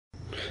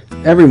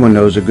Everyone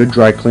knows a good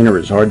dry cleaner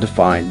is hard to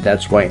find.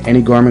 That's why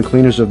Any Garment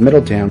Cleaners of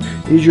Middletown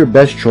is your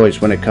best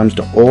choice when it comes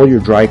to all your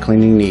dry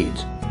cleaning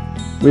needs.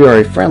 We are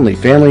a friendly,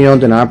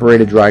 family-owned and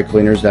operated dry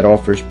cleaners that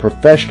offers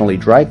professionally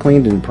dry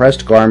cleaned and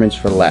pressed garments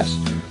for less,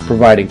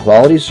 providing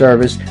quality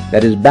service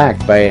that is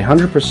backed by a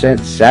 100%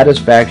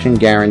 satisfaction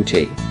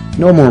guarantee.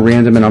 No more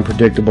random and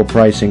unpredictable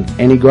pricing.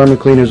 Any Garment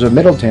Cleaners of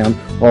Middletown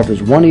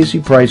offers one easy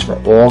price for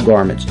all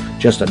garments,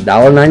 just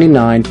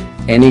 $1.99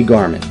 any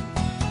garment.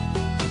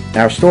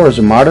 Our store is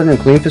a modern and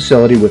clean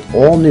facility with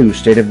all new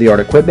state-of-the-art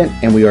equipment,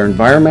 and we are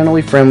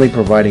environmentally friendly,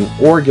 providing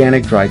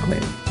organic dry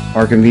cleaning.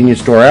 Our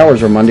convenience store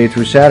hours are Monday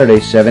through Saturday,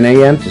 7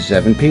 a.m. to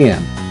 7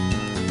 p.m.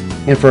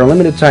 And for a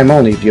limited time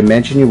only, if you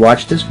mention you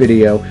watched this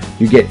video,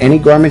 you get any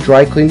garment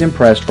dry cleaned and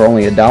pressed for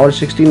only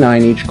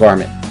 $1.69 each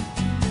garment.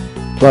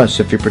 Plus,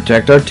 if you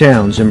protect our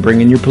towns and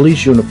bring in your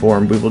police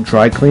uniform, we will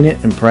dry clean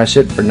it and press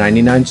it for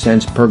 99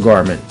 cents per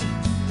garment.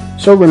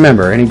 So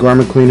remember, Any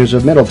Garment Cleaners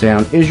of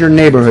Middletown is your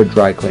neighborhood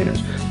dry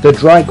cleaners, the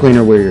dry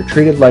cleaner where you're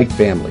treated like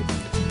family.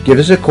 Give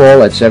us a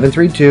call at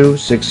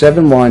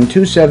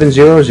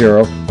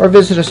 732-671-2700 or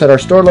visit us at our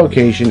store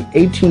location,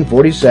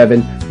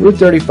 1847 Route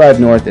 35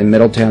 North in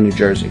Middletown, New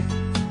Jersey.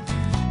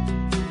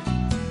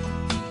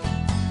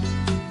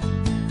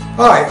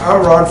 Hi,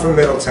 I'm Ron from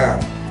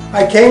Middletown.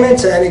 I came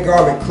into Any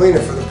Garment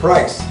Cleaner for the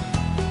price,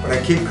 but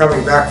I keep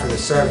coming back for the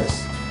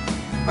service.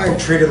 I'm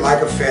treated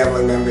like a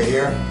family member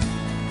here,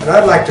 and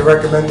I'd like to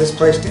recommend this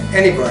place to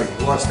anybody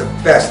who wants the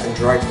best in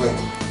dry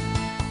cleaning.